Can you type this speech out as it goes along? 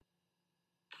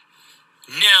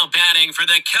Now batting for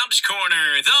the Cubs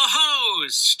corner, the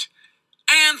host,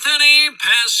 Anthony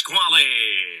Pasquale.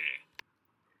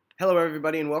 Hello,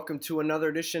 everybody, and welcome to another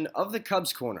edition of the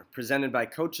Cubs Corner, presented by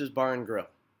Coach's Bar and Grill.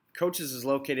 Coach's is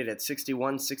located at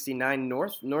 6169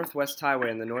 Northwest Highway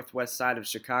on the northwest side of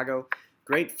Chicago.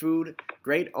 Great food,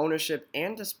 great ownership,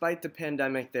 and despite the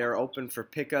pandemic, they are open for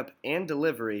pickup and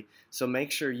delivery, so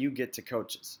make sure you get to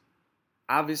Coach's.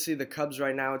 Obviously, the Cubs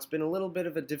right now, it's been a little bit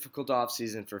of a difficult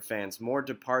offseason for fans. More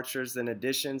departures than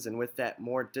additions, and with that,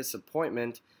 more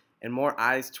disappointment and more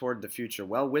eyes toward the future.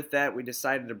 Well, with that, we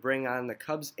decided to bring on the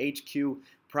Cubs HQ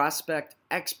prospect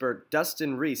expert,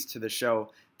 Dustin Reese, to the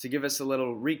show to give us a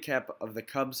little recap of the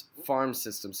Cubs farm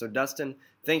system. So, Dustin,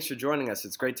 thanks for joining us.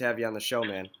 It's great to have you on the show,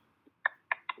 man.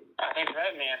 Thanks for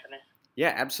having me, Anthony.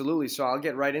 Yeah, absolutely. So I'll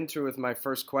get right into it with my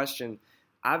first question.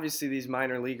 Obviously, these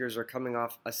minor leaguers are coming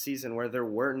off a season where there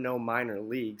were no minor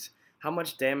leagues. How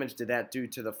much damage did that do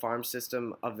to the farm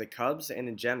system of the Cubs and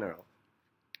in general?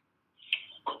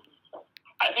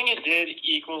 I think it did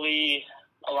equally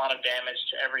a lot of damage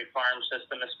to every farm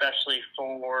system, especially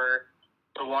for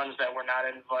the ones that were not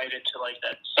invited to like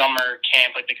that summer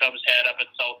camp like the Cubs had up at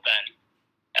South Bend.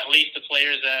 At least the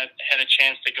players that had a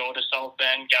chance to go to South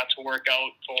Bend got to work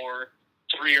out for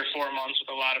 3 or 4 months with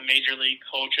a lot of major league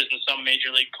coaches and some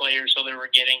major league players, so they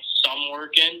were getting some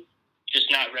work in,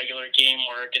 just not regular game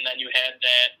work. And then you had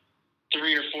that 3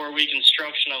 or 4 week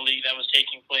instructional league that was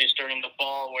taking place during the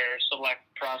fall where select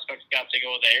prospects got to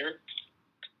go there.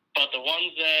 But the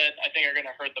ones that I think are going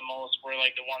to hurt the most were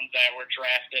like the ones that were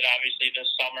drafted, obviously,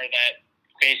 this summer that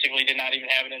basically did not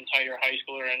even have an entire high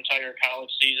school or entire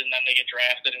college season. Then they get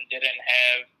drafted and didn't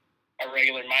have a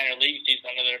regular minor league season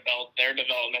under their belt. Their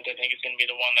development, I think, is going to be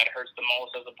the one that hurts the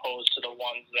most as opposed to the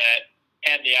ones that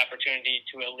had the opportunity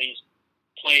to at least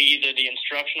play either the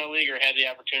instructional league or had the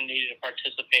opportunity to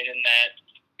participate in that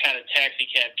kind of taxi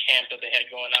cab camp that they had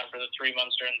going on for the 3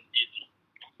 months during the season.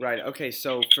 Right. Okay.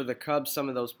 So for the Cubs, some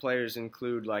of those players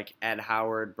include like Ed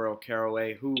Howard, Burl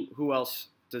Caraway. Who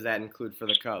else does that include for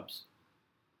the Cubs?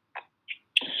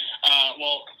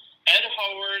 Well, Ed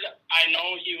Howard, I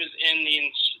know he was in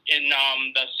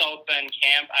the South Bend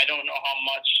camp. I don't know how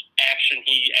much action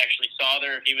he actually saw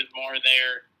there. If he was more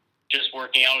there just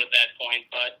working out at that point,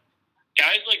 but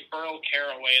guys like Burl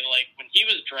Caraway, like when he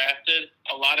was drafted,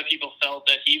 a lot of people felt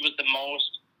that he was the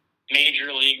most major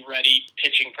league ready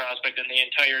pitching prospect in the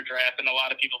entire draft, and a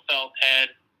lot of people felt had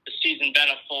the season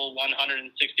been a full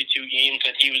 162 games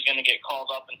that he was going to get called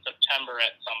up in September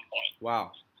at some point.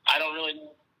 Wow. I don't really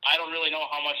know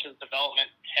how much his development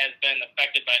has been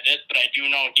affected by this, but I do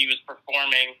know he was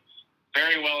performing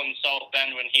very well in South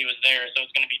Bend when he was there, so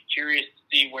it's going to be curious to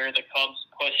see where the Cubs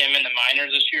put him in the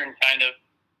minors this year and kind of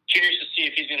curious to see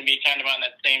if he's going to be kind of on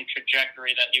that same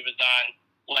trajectory that he was on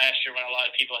last year when a lot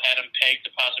of people had him pegged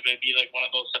to possibly be like one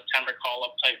of those September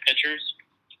call-up type pitchers.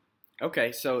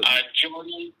 Okay, so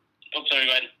Jordan. Oh, sorry,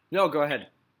 go ahead. No, go ahead.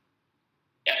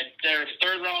 Yeah, their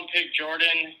third-round pick,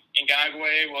 Jordan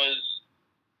Ngagwe, was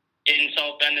in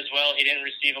South Bend as well. He didn't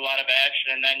receive a lot of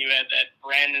action. And then you had that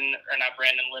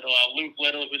Luke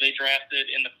Little, who they drafted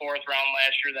in the 4th round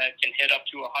last year that can hit up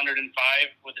to 105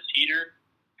 with his heater.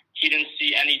 He didn't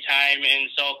see any time in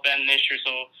South Bend this year.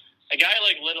 So a guy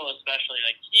like Little especially,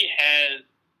 like he has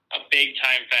a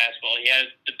big-time fastball. He has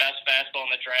the best fastball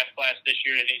in the draft class this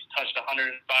year, and he's touched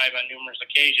 105 on numerous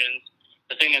occasions.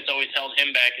 The thing that's always held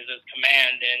him back is his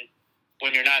command, and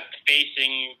when you're not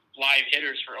facing live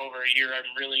hitters for over a year,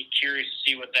 I'm really curious to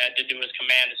see what that did to his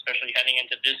command, especially heading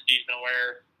into this season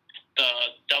where the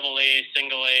AA,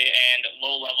 single A, and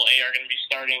low-level A are going to be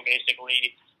starting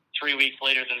basically 3 weeks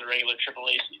later than the regular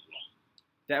AAA season.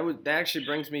 That actually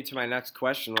brings me to my next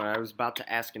question. What I was about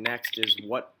to ask next is,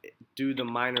 what do the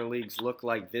minor leagues look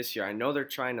like this year? I know they're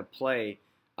trying to play,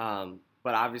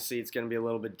 but obviously it's going to be a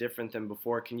little bit different than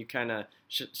before. Can you kind of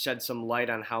shed some light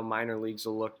on how minor leagues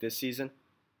will look this season?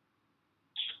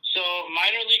 So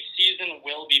minor league season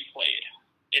will be played.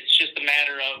 It's just a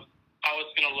matter of how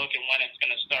it's going to look and when it's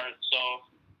going to start. So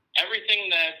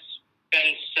everything that's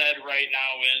been said right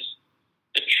now is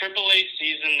the AAA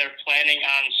season they're planning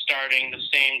on starting the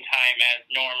same time as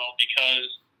normal because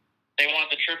they want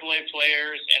the AAA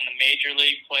players and the major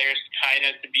league players kind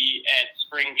of to be at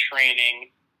spring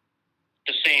training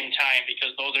the same time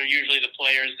because those are usually the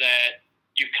players that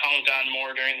you count on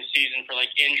more during the season for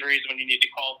like injuries when you need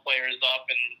to call players up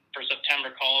and for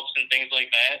September call-ups and things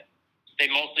like that. They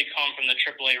mostly come from the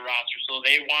AAA roster, so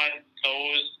they want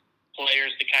those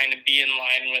players to kind of be in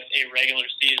line with a regular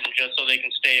season just so they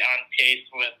can stay on pace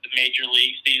with the major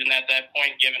league season at that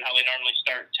point, given how they normally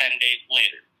start 10 days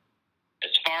later.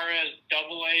 As far as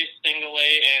AA, single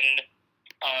A, and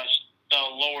the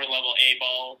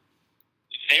ball.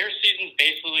 Their season's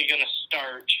basically going to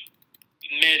start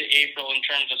mid-April in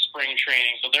terms of spring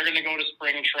training. So they're going to go to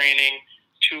spring training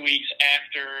 2 weeks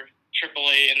after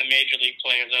AAA and the Major League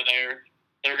players are there.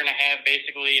 They're going to have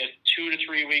basically a 2 to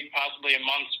 3 week, possibly a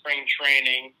month spring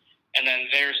training, and then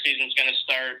their season's going to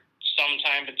start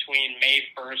sometime between May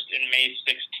 1st and May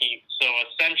 16th. So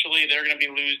essentially they're going to be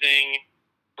losing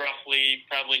roughly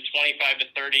probably 25 to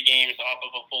 30 games off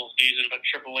of a full season, but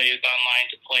AAA is online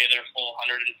to play their full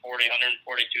 142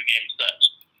 game sets.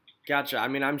 Gotcha. I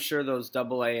mean, I'm sure those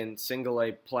AA and single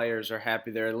A players are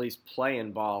happy they're at least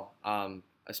playing ball,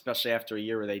 especially after a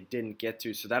year where they didn't get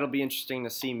to. So that'll be interesting to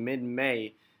see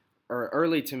mid-May or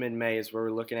early to mid-May is where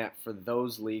we're looking at for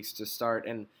those leagues to start.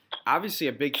 And obviously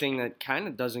a big thing that kind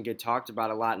of doesn't get talked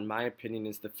about a lot, in my opinion,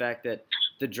 is the fact that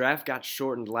the draft got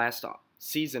shortened last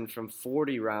season from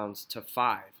 40 rounds to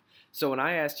 5. So when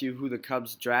I asked you who the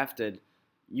Cubs drafted,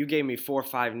 you gave me 4 or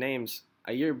 5 names.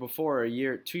 A year before, 2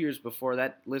 years before,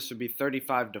 that list would be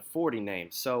 35 to 40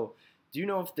 names. So do you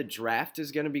know if the draft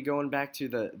is going to be going back to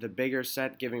the bigger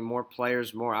set, giving more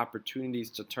players more opportunities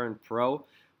to turn pro,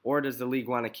 or does the league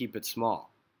want to keep it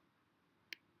small?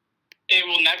 It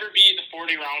will never be the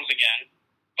 40 rounds again,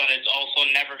 but it's also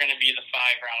never going to be the 5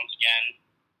 rounds again.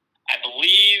 I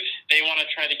believe they want to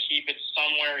try to keep it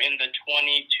somewhere in the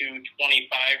 20 to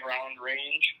 25 round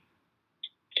range.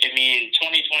 I mean,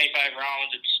 20, 25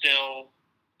 rounds, it's still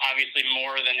obviously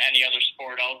more than any other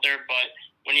sport out there, but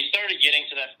when you started getting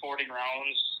to that 40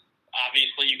 rounds,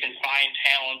 obviously you can find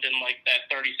talent in like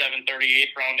that 37,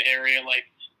 38 round area, like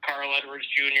Carl Edwards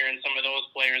Jr. and some of those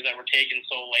players that were taken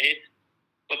so late.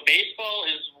 But baseball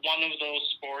is one of those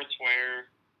sports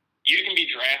where you can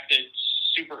be drafted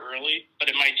super early, but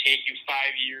it might take you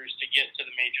 5 years to get to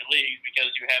the major leagues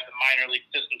because you have the minor league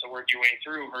system to work your way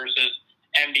through versus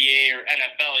NBA or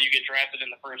NFL, you get drafted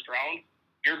in the first round,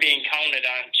 you're being counted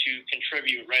on to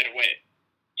contribute right away.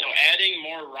 So adding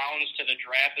more rounds to the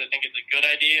draft, I think is a good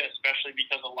idea, especially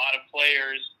because a lot of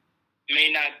players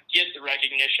may not get the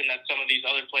recognition that some of these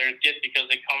other players get because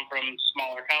they come from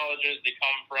smaller colleges, they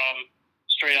come from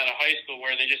straight out of high school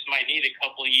where they just might need a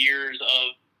couple of years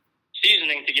of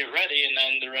seasoning to get ready and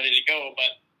then they're ready to go.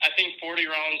 But I think 40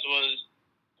 rounds was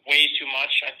way too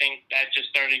much. I think that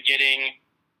just started getting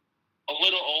a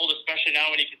little old, especially now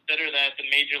when you consider that the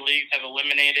major leagues have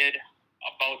eliminated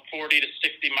about 40 to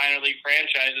 60 minor league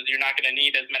franchises. You're not going to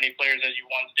need as many players as you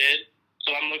once did.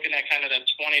 So I'm looking at kind of that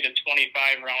 20 to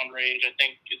 25 round range, I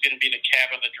think, is going to be the cap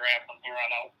of the draft from here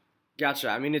on out. Gotcha.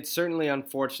 I mean, it's certainly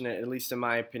unfortunate, at least in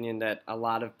my opinion, that a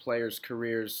lot of players'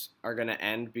 careers are going to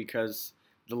end because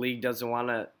the league doesn't want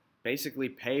to basically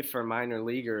pay for minor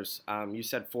leaguers. You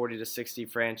said 40 to 60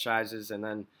 franchises and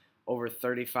then over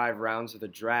 35 rounds of the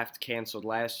draft canceled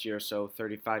last year, so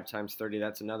 35 times 30,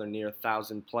 that's another near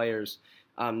 1,000 players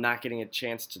not getting a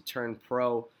chance to turn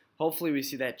pro. Hopefully we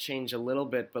see that change a little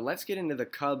bit, but let's get into the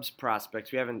Cubs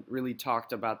prospects. We haven't really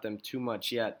talked about them too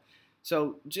much yet.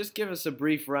 So just give us a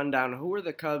brief rundown. Who are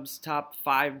the Cubs' top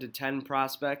 5 to 10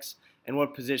 prospects, and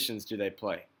what positions do they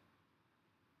play?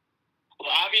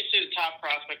 Well, obviously the top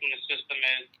prospect in the system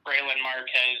is Braylon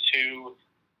Marquez, who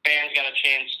fans got a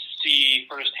chance to see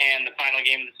firsthand the final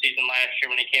game of the season last year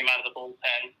when he came out of the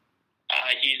bullpen.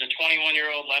 He's a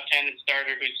 21-year-old left-handed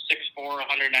starter who's 6'4",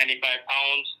 195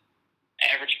 pounds.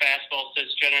 Average fastball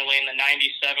sits generally in the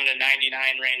 97 to 99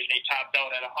 range, and he topped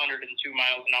out at 102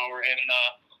 miles an hour in the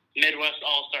Midwest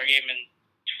All-Star game in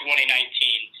 2019.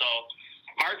 So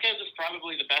Marquez is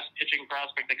probably the best pitching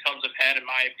prospect the Cubs have had, in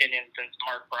my opinion, since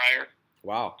Mark Breyer.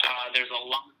 Wow. There's a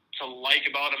lot to like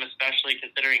about him, especially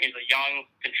considering he's a young,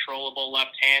 controllable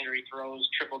left-hander. He throws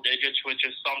triple digits, which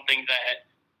is something that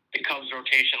the Cubs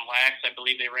rotation lacks. I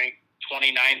believe they rank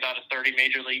 29th out of 30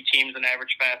 major league teams in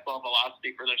average fastball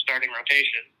velocity for their starting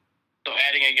rotation. So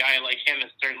adding a guy like him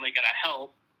is certainly going to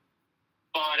help.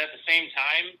 But at the same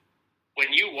time,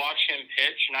 when you watch him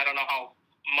pitch, and I don't know how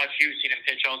much you've seen him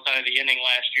pitch outside of the inning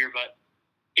last year, but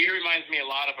he reminds me a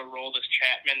lot of Aroldis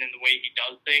Chapman in the way he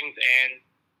does things, and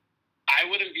I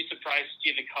wouldn't be surprised to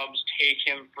see the Cubs take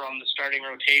him from the starting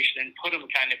rotation and put him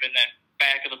kind of in that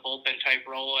back of the bullpen type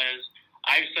role. As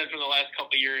I've said for the last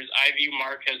couple of years, I view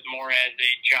Marquez more as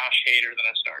a Josh Hader than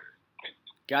a starter.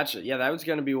 Gotcha. Yeah, that was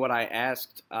going to be what I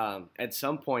asked at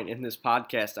some point in this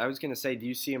podcast. I was going to say, do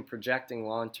you see him projecting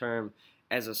long-term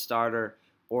as a starter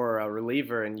or a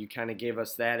reliever? And you kind of gave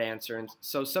us that answer. And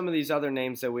so some of these other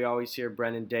names that we always hear,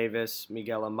 Brennan Davis,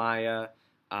 Miguel Amaya,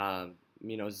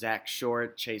 Zach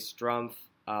Short, Chase Strumpf,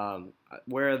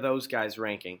 where are those guys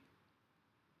ranking?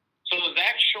 So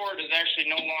Zach Short is actually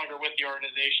no longer with the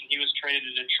organization. He was traded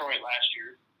to Detroit last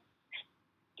year.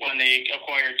 When when they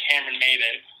acquired Cameron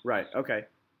Maybin. Right, okay.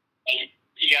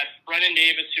 You got Brennan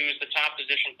Davis, who is the top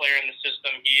position player in the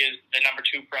system. He is the number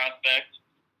 2 prospect.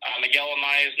 Miguel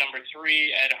Amaya is number 3.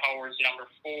 Ed Howard's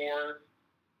number 4.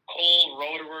 Cole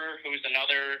Roederer, who's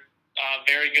another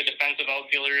very good defensive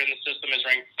outfielder in the system, is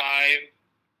ranked 5.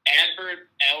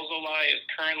 Adbert Alzolay is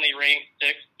currently ranked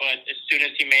 6th, but as soon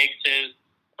as he makes his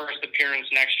first appearance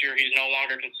next year, he's no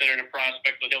longer considered a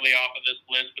prospect, so he'll be off of this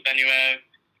list. But then you have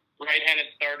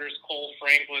right-handed starters Cole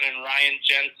Franklin and Ryan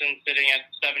Jensen sitting at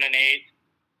 7 and 8.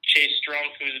 Chase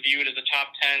Strumpf, who's viewed as a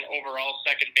top 10 overall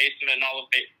second baseman in all of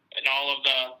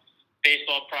the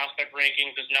baseball prospect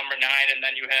rankings, is number 9. And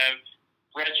then you have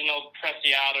Reginald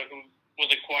Preciado, who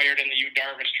was acquired in the Yu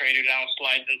Darvish trade, who now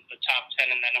slides into the top 10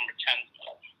 in that number 10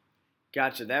 spot.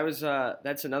 Gotcha.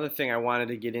 That's another thing I wanted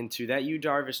to get into. That Yu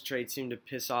Darvish trade seemed to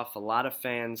piss off a lot of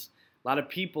fans. A lot of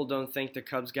people don't think the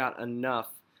Cubs got enough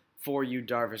for Yu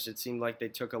Darvish. It seemed like they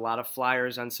took a lot of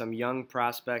flyers on some young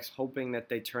prospects, hoping that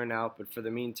they turn out, but for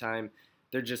the meantime,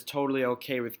 they're just totally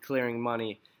okay with clearing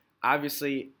money.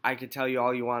 Obviously, I could tell you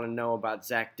all you want to know about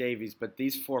Zach Davies, but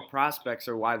these 4 prospects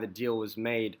are why the deal was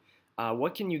made.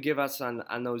 What can you give us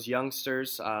on those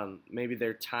youngsters, maybe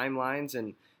their timelines,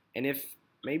 and if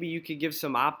maybe you could give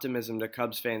some optimism to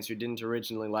Cubs fans who didn't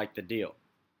originally like the deal?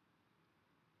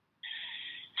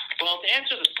 Well, to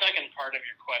answer the second part of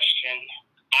your question,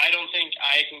 I don't think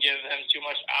I can give them too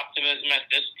much optimism at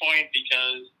this point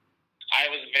because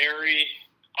I was very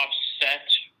upset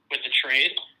with the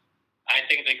trade. I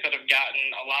think they could have gotten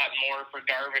a lot more for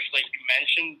Darvish, like you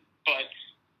mentioned, but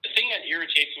the thing that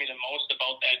irritates me the most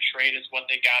about that trade is what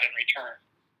they got in return.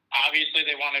 Obviously,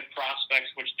 they wanted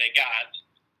prospects, which they got,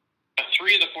 but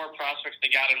 3 of the 4 prospects they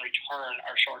got in return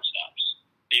are shortstops.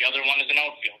 The other one is an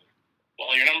outfielder.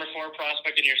 Well, your number 4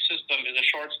 prospect in your system is a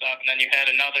shortstop, and then you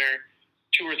had another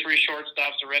 2 or 3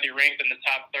 shortstops already ranked in the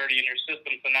top 30 in your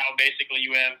system. So now basically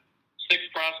you have 6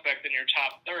 prospects in your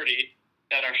top 30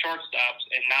 that are shortstops,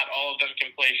 and not all of them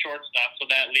can play shortstop. So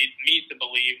that leads me to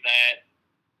believe that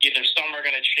either some are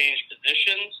going to change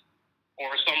positions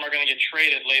or some are going to get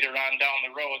traded later on down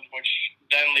the road, which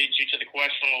then leads you to the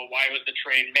question, well, why was the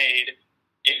trade made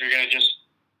if you're going to just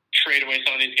trade away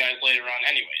some of these guys later on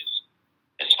anyways?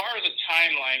 As far as the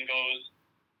timeline goes,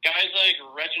 guys like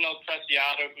Reginald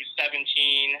Preciado, who's 17,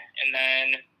 and then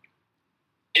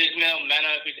Ismael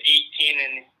Mena, who's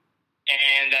 18,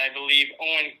 and I believe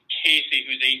Owen Casey,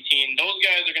 who's 18. Those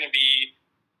guys are going to be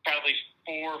probably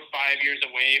 4 or 5 years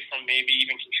away from maybe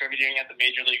even contributing at the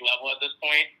major league level at this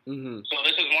point. Mm-hmm. So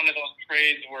this is one of those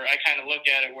trades where I kind of look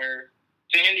at it where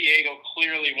San Diego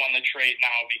clearly won the trade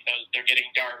now because they're getting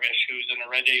Darvish, who's an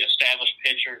already established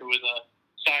pitcher who was a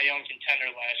Cy Young contender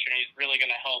last year, and he's really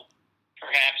going to help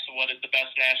perhaps what is the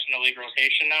best National League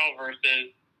rotation now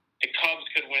versus the Cubs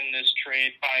could win this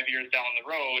trade 5 years down the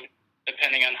road,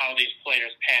 depending on how these players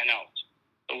pan out.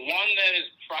 The one that is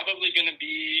probably going to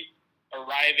be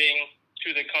arriving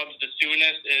to the Cubs the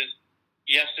soonest is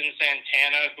Yeston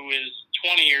Santana, who is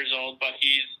 20 years old, but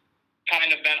he's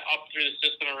kind of been up through the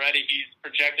system already. He's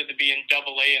projected to be in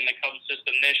AA in the Cubs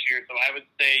system this year, so I would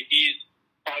say he's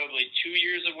probably 2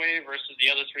 years away versus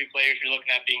the other 3 players you're looking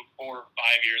at being 4 or 5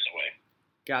 years away.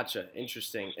 Gotcha.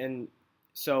 Interesting. And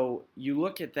so you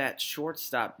look at that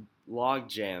shortstop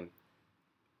logjam.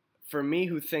 For me,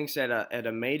 who thinks at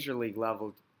a major league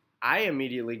level, I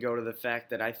immediately go to the fact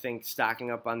that I think stocking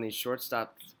up on these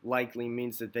shortstops likely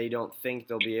means that they don't think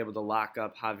they'll be able to lock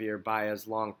up Javier Baez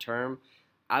long term.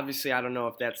 Obviously, I don't know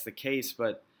if that's the case,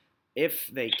 but if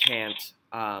they can't,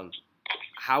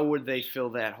 how would they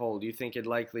fill that hole? Do you think it'd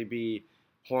likely be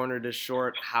Hoerner to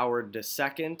short, Howard to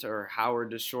second, or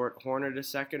Howard to short, Hoerner to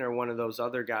second, or one of those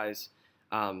other guys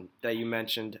that you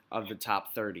mentioned of the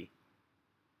top 30?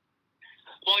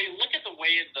 Well, you look at the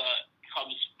way the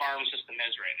Cubs farm system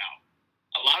is right now.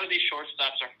 A lot of these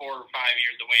shortstops are 4 or 5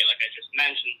 years away, like I just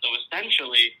mentioned. So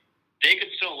essentially, they could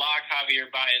still lock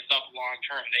Javier Baez up long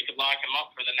term. They could lock him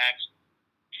up for the next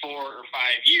 4 or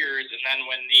 5 years, and then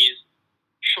when these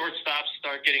shortstops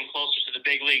start getting closer to the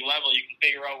big league level, you can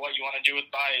figure out what you want to do with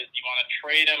Baez. Do you want to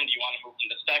trade him? Do you want to move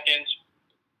him to second?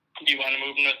 Do you want to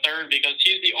move him to third? Because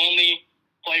he's the only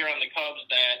player on the Cubs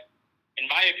that, in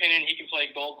my opinion, he can play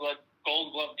gold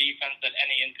glove defense at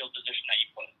any infield position that you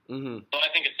put. Mm-hmm. So I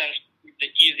think essentially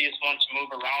the easiest one to move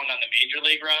around on the major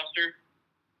league roster.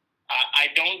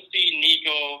 I don't see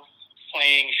Nico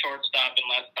playing shortstop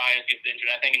unless Baez gets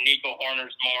injured. I think Nico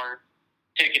Hoerner's more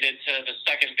ticketed to the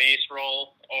second base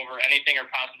role over anything, or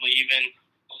possibly even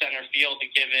center field,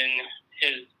 given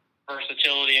his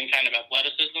versatility and kind of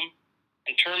athleticism.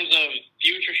 In terms of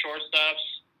future shortstops,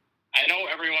 I know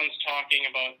everyone's talking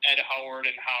about Ed Howard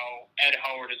and how Ed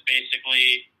Howard is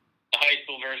basically the high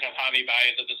school version of Javi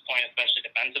Baez at this point, especially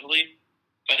defensively.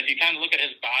 But if you kind of look at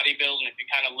his body build and if you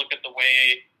kind of look at the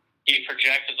way he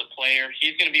projects as a player,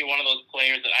 he's going to be one of those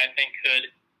players that I think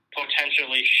could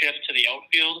potentially shift to the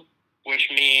outfield, which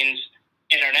means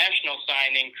international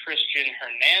signing Christian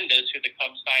Hernandez, who the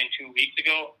Cubs signed 2 weeks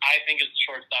ago, I think is the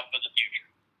shortstop of the future.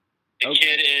 The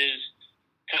kid is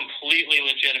completely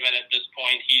legitimate at this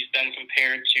point. He's been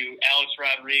compared to Alex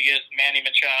Rodriguez, Manny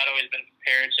Machado. He's been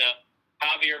compared to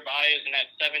Javier Baez, and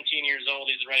at 17 years old,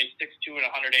 he's already 6'2" and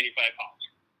 185 pounds.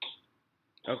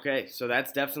 Okay, so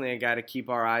that's definitely a guy to keep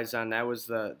our eyes on. That was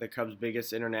the Cubs'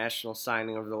 biggest international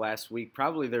signing over the last week,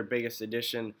 probably their biggest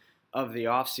addition of the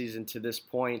offseason to this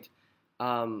point.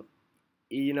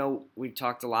 We've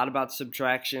talked a lot about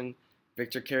subtraction.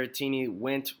 Victor Caratini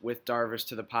went with Darvish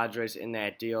to the Padres in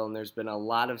that deal, and there's been a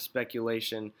lot of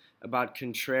speculation about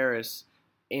Contreras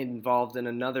involved in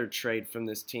another trade from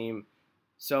this team.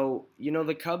 So,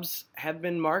 the Cubs have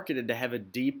been marketed to have a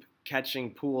deep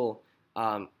catching pool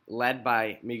led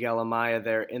by Miguel Amaya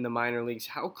there in the minor leagues.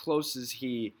 How close is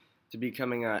he to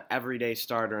becoming an everyday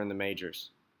starter in the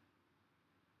majors?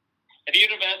 If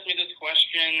you'd have asked me this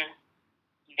question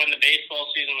when the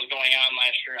baseball season was going on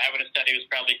last year, I would have said he was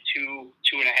probably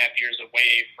 2.5 years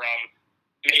away from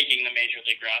making the major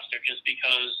league roster, just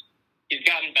because he's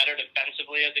gotten better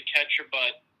defensively as a catcher,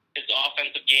 but his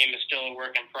offensive game is still a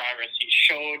work in progress. He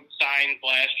showed signs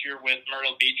last year with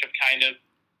Myrtle Beach of kind of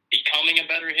becoming a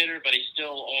better hitter, but he's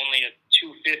still only a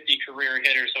 250 career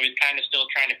hitter, so he's kind of still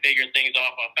trying to figure things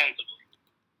off offensively.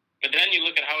 But then you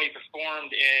look at how he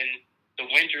performed in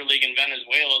the Winter League in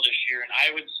Venezuela this year, and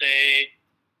I would say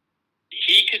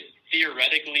he could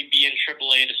theoretically be in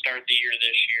AAA to start the year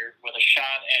this year with a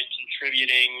shot at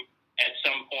contributing at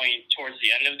some point towards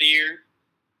the end of the year.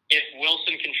 If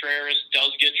Wilson Contreras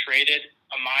does get traded,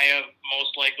 Amaya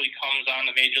most likely comes on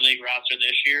the Major League roster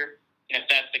this year. And if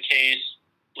that's the case,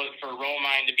 look for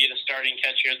Romine to be the starting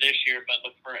catcher this year, but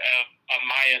look for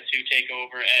Amaya to take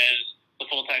over as the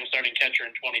full-time starting catcher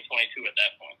in 2022 at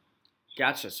that point.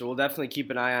 Gotcha. So we'll definitely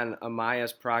keep an eye on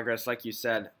Amaya's progress. Like you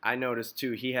said, I noticed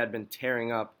too, he had been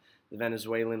tearing up the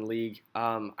Venezuelan league.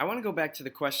 I want to go back to the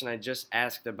question I just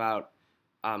asked about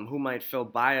who might fill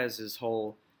Baez's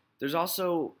hole. There's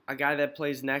also a guy that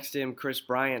plays next to him, Chris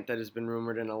Bryant, that has been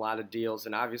rumored in a lot of deals.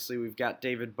 And obviously we've got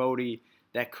David Bote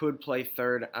that could play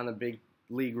third on the big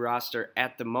league roster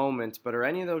at the moment. But are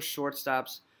any of those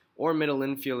shortstops or middle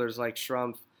infielders like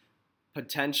Schrumpf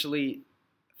potentially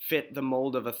fit the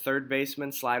mold of a third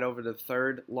baseman, slide over to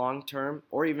third long term,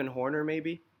 or even Horner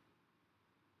maybe?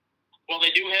 Well,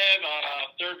 they do have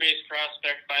a third base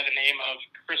prospect by the name of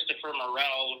Christopher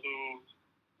Morel, who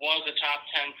was a top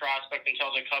 10 prospect until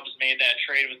the Cubs made that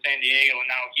trade with San Diego, and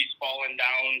now he's fallen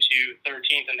down to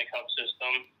 13th in the Cubs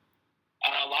system.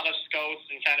 A lot of scouts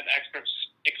and kind of experts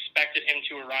expected him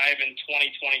to arrive in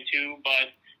 2022,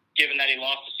 but given that he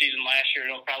lost the season last year,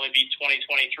 it'll probably be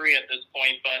 2023 at this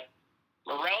point. But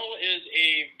Morel is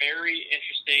a very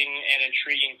interesting and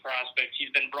intriguing prospect. He's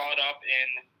been brought up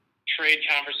in trade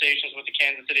conversations with the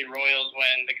Kansas City Royals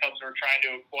when the Cubs were trying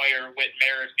to acquire Whit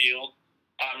Merrifield.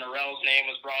 Morel's name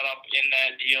was brought up in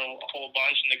that deal a whole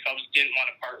bunch, and the Cubs didn't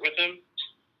want to part with him.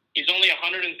 He's only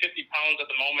 150 pounds at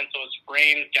the moment, so his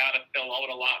frame's got to fill out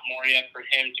a lot more yet for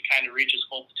him to kind of reach his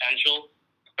full potential.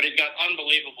 But he's got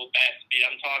unbelievable bat speed.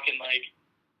 I'm talking like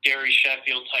Gary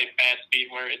Sheffield type bat speed,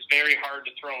 where it's very hard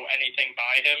to throw anything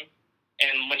by him.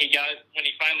 And when he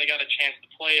finally got a chance to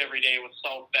play every day with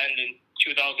South Bend in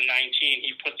 2019,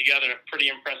 he put together a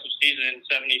pretty impressive season in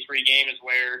 73 games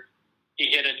where he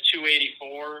hit a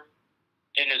 284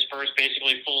 in his first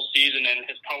basically full season, and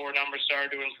his power numbers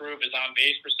started to improve. His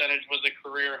on-base percentage was a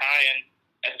career high,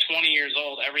 and at 20 years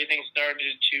old, everything started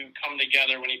to come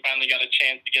together when he finally got a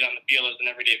chance to get on the field as an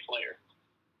everyday player.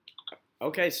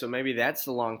 Okay, so maybe that's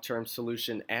the long-term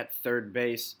solution at third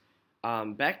base.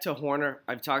 Back to Horner.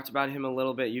 I've talked about him a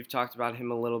little bit. You've talked about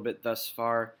him a little bit thus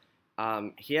far.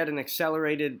 He had an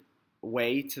accelerated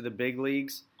way to the big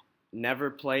leagues. Never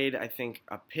played, I think,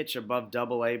 a pitch above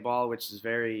Double-A ball, which is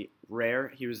very rare.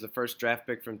 He was the first draft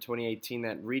pick from 2018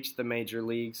 that reached the major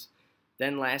leagues.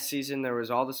 Then last season, there was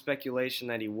all the speculation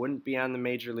that he wouldn't be on the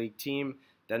major league team.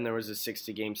 Then there was a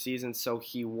 60-game season, so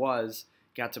he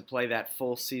got to play that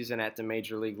full season at the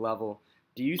major league level.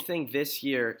 Do you think this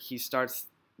year he starts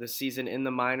the season in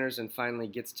the minors and finally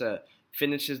gets to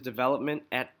finish his development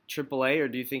at AAA, or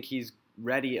do you think he's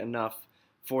ready enough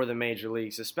for the major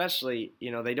leagues? Especially,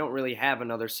 they don't really have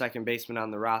another second baseman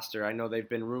on the roster. I know they've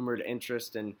been rumored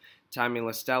interest in Tommy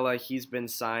La Stella. He's been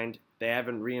signed. They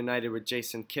haven't reunited with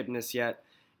Jason Kipnis yet.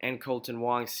 and Colton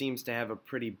Wong seems to have a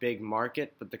pretty big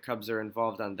market, but the Cubs are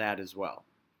involved on that as well.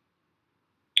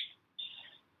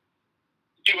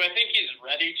 Do I think he's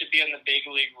ready to be on the big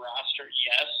league roster?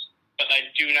 Yes, but I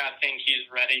do not think he's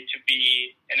ready to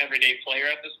be an everyday player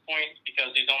at this point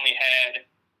because he's only had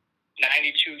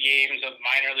 92 games of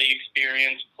minor league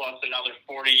experience plus another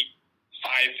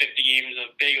 50 games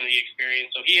of big league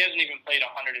experience. So he hasn't even played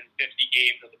 150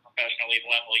 games at the professional league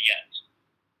level yet.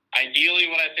 Ideally,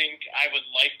 what I think I would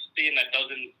like to see, and that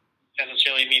doesn't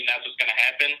necessarily mean that's what's going to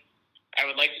happen, I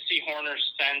would like to see Hoerner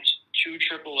sent to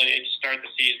AAA to start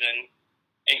the season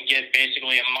and get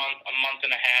basically a month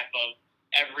and a half of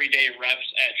everyday reps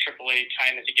at AAA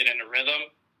kind of to get in a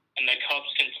rhythm. And the Cubs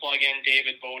can plug in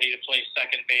David Bote to play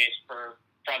second base for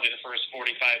probably the first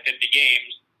 45, 50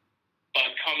 games. But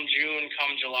come June,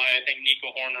 come July, I think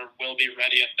Nico Hoerner will be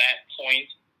ready at that point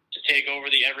to take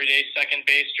over the everyday second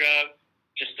base job.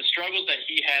 Just the struggles that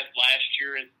he had last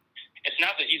year, it's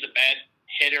not that he's a bad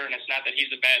hitter and it's not that he's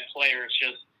a bad player. It's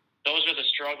just those are the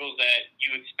struggles that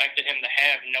you expected him to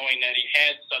have, knowing that he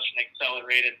had such an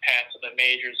accelerated path to the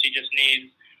majors. He just needs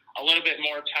a little bit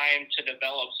more time to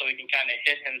develop so he can kind of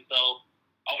hit himself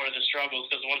over the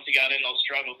struggles. Because once he got in those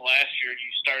struggles last year, you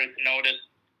started to notice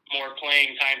more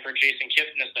playing time for Jason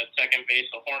Kipnis at second base.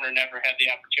 So Hoerner never had the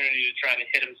opportunity to try to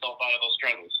hit himself out of those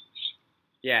struggles.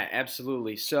 Yeah,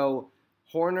 absolutely. So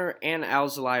Hoerner and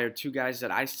Alzolay are two guys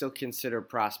that I still consider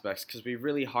prospects because we've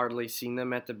really hardly seen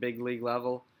them at the big league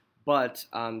level. But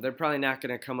they're probably not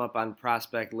going to come up on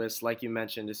prospect lists. Like you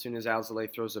mentioned, as soon as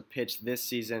Alzolay throws a pitch this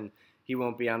season, he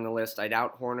won't be on the list. I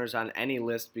doubt Hoerner's on any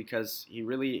list because he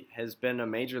really has been a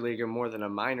major leaguer more than a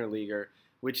minor leaguer,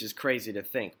 which is crazy to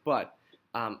think. But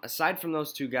aside from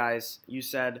those two guys, you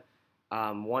said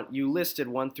you listed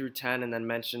 1 through 10 and then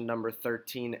mentioned number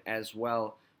 13 as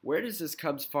well. Where does this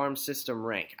Cubs farm system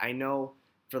rank? I know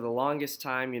for the longest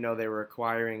time, they were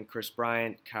acquiring Chris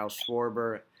Bryant, Kyle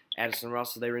Schwarber, Addison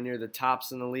Russell. They were near the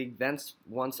tops in the league. Then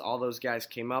once all those guys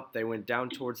came up, they went down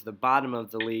towards the bottom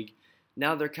of the league.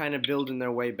 Now they're kind of building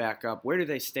their way back up. Where do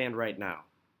they stand right now?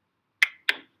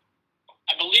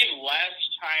 I believe last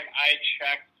time I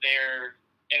checked, they're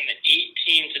in the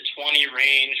 18 to 20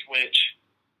 range, which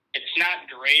it's not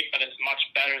great, but it's much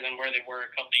better than where they were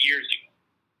a couple of years ago.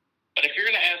 But if you're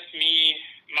going to ask me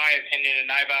my opinion,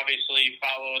 and I've obviously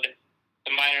followed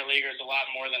the minor leaguers a lot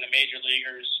more than the major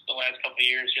leaguers the last couple of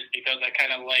years just because I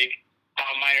kind of like how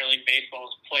minor league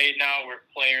baseball is played now, where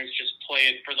players just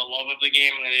play it for the love of the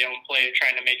game and they don't play it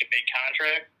trying to make a big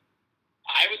contract.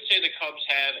 I would say the Cubs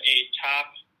have a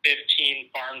top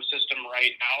 15 farm system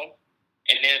right now.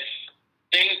 And if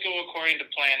things go according to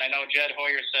plan, I know Jed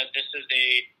Hoyer said this is a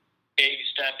big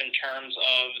step in terms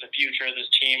of the future of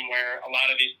this team where a lot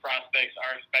of these prospects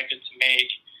are expected to make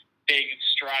big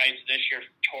strides this year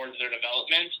towards their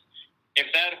development. If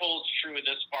that holds true,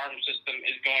 this farm system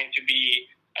is going to be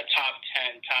a top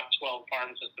 10, top 12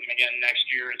 farm system again next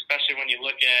year, especially when you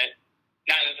look at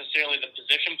not necessarily the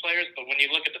position players, but when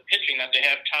you look at the pitching that they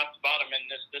have top to bottom in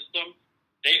this system,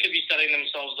 they could be setting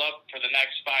themselves up for the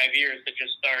next 5 years to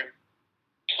just start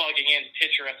plugging in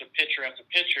pitcher after pitcher after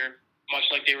pitcher, much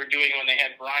like they were doing when they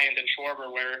had Bryant and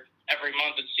Schwarber, where every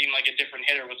month it seemed like a different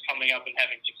hitter was coming up and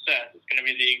having success. It's going to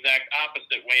be the exact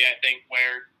opposite way, I think,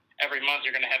 where every month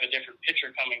you're going to have a different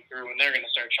pitcher coming through and they're going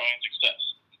to start showing success.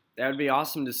 That would be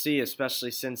awesome to see,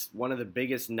 especially since one of the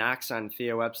biggest knocks on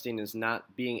Theo Epstein is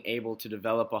not being able to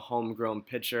develop a homegrown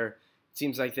pitcher. It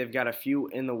seems like they've got a few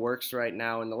in the works right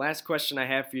now. And the last question I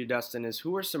have for you, Dustin, is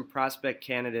who are some prospect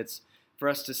candidates for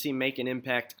us to see make an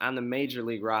impact on the major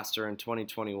league roster in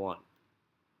 2021?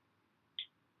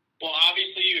 Well,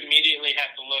 obviously you immediately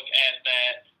have to look at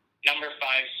that number 5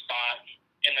 spot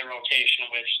in the rotation,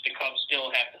 which the Cubs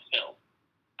still have to fill.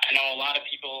 I know a lot of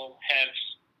people have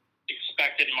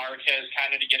expected Marquez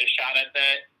kind of to get a shot at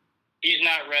that. He's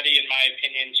not ready, in my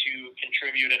opinion, to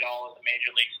contribute at all as a major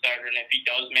league starter. And if he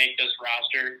does make this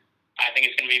roster, I think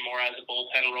it's going to be more as a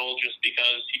bullpen role just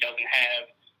because he doesn't have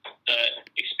the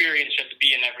experience just to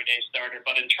be an everyday starter.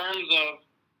 But in terms of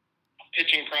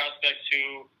pitching prospects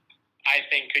who I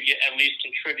think could at least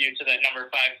contribute to that number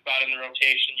 5 spot in the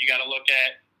rotation, you got to look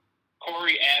at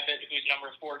Corey Abbott, who's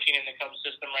number 14 in the Cubs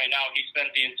system right now. He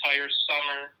spent the entire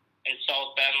summer in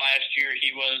South Bend last year.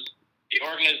 He was the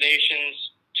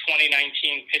organization's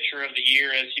 2019 Pitcher of the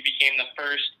Year as he became the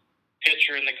first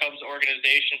pitcher in the Cubs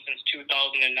organization since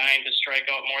 2009 to strike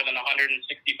out more than 165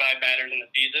 batters in the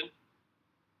season.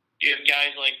 You have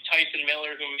guys like Tyson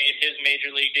Miller, who made his major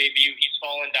league debut. He's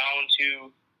fallen down to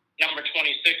number 26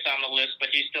 on the list, but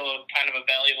he's still kind of a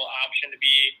valuable option to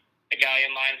be a guy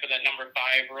in line for that number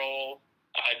 5 role.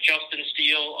 Justin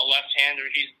Steele, a left-hander,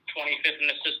 he's 25th in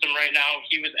the system right now.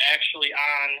 He was actually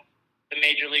on the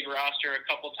Major League roster a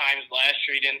couple times last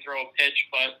year. He didn't throw a pitch,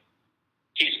 but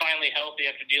he's finally healthy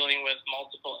after dealing with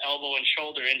multiple elbow and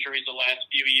shoulder injuries the last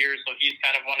few years, so he's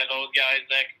kind of one of those guys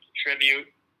that can contribute.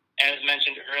 As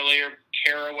mentioned earlier,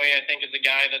 Carraway, I think, is a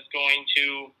guy that's going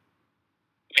to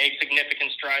make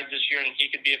significant strides this year, and he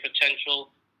could be a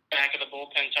potential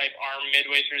back-of-the-bullpen type arm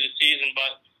midway through the season.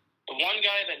 But the one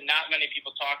guy that not many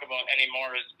people talk about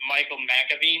anymore is Michael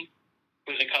McAveen,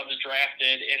 who the Cubs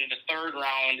drafted in the third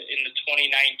round in the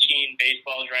 2019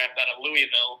 baseball draft out of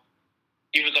Louisville.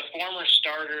 He was a former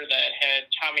starter that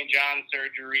had Tommy John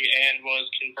surgery and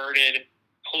was converted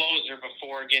closer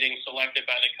before getting selected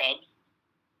by the Cubs.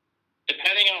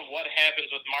 Depending on what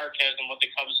happens with Marquez and what the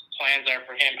Cubs' plans are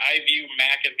for him, I view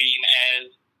McAveen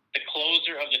as the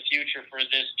closer of the future for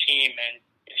this team. And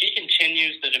if he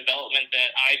continues the development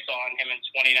that I saw in him in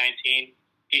 2019,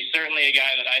 he's certainly a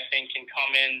guy that I think can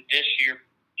come in this year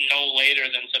no later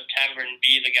than September and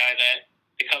be the guy that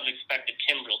the Cubs expected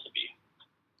Kimbrel to be.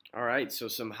 All right, so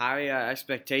some high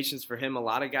expectations for him. A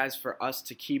lot of guys for us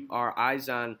to keep our eyes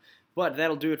on. But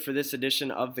that'll do it for this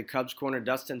edition of the Cubs Corner.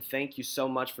 Dustin, thank you so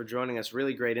much for joining us.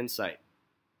 Really great insight.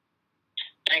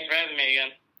 Thanks for having me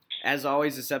again. As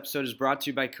always, this episode is brought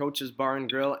to you by Coach's Bar and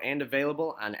Grill and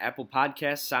available on Apple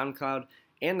Podcasts, SoundCloud,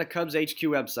 and the Cubs HQ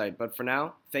website. But for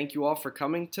now, thank you all for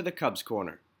coming to the Cubs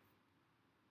Corner.